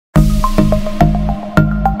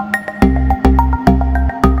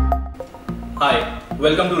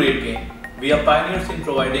Welcome to RateGain. We are pioneers in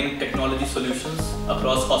providing technology solutions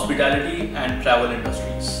across hospitality and travel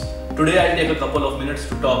industries. Today I'll take a couple of minutes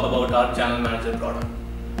to talk about our channel manager product.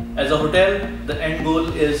 As a hotel, the end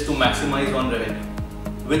goal is to maximize on revenue.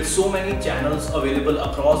 With so many channels available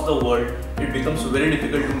across the world, it becomes very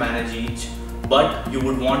difficult to manage each, but you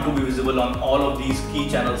would want to be visible on all of these key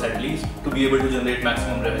channels at least to be able to generate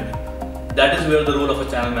maximum revenue. That is where the role of a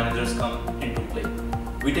channel manager comes into play.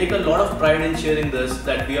 We take a lot of pride in sharing this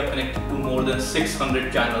that we are connected to more than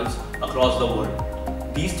 600 channels across the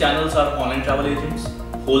world. These channels are online travel agents,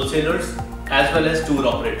 wholesalers, as well as tour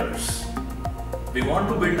operators. We want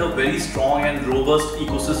to build a very strong and robust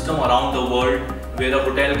ecosystem around the world where a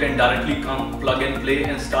hotel can directly come, plug and play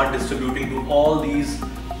and start distributing to all these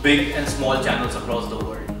big and small channels across the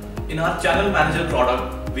world. In our channel manager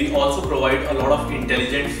product, we also provide a lot of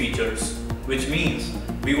intelligent features, which means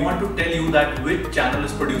we want to tell you that which channel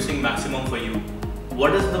is producing maximum for you.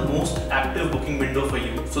 What is the most active booking window for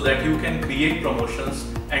you so that you can create promotions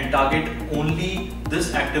and target only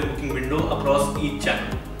this active booking window across each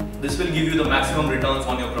channel. This will give you the maximum returns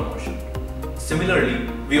on your promotion. Similarly,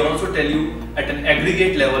 we also tell you at an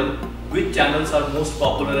aggregate level which channels are most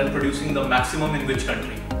popular and producing the maximum in which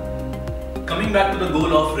country. Coming back to the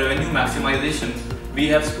goal of revenue maximization, we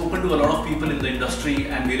have spoken to a lot of people in the industry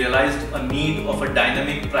and we realized a need of a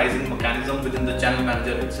dynamic pricing mechanism within the channel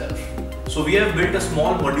manager itself. So we have built a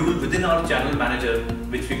small module within our channel manager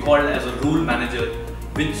which we call as a rule manager,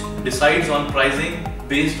 which decides on pricing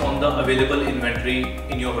based on the available inventory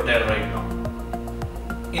in your hotel right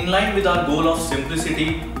now. In line with our goal of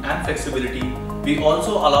simplicity and flexibility, we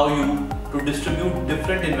also allow you to distribute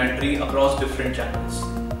different inventory across different channels.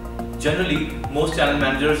 Generally, most channel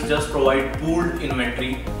managers just provide pooled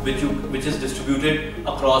inventory which is distributed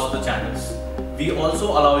across the channels. We also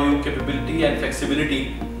allow you capability and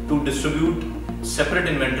flexibility to distribute separate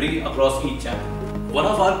inventory across each channel. One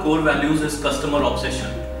of our core values is customer obsession,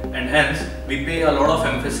 and hence we pay a lot of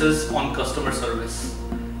emphasis on customer service.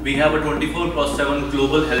 We have a 24/7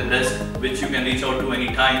 global help desk which you can reach out to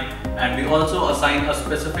anytime, and we also assign a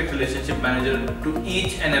specific relationship manager to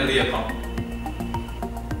each and every account.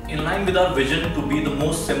 In line with our vision to be the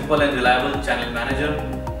most simple and reliable channel manager,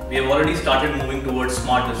 we have already started moving towards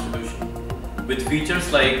smart distribution. With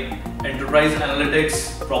features like enterprise analytics,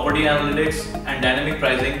 property analytics, and dynamic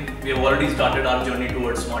pricing, we have already started our journey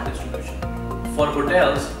towards smart distribution. For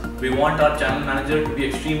hotels, we want our channel manager to be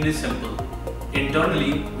extremely simple.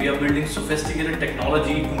 Internally, we are building sophisticated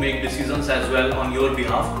technology to make decisions as well on your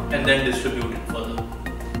behalf and then distribute it.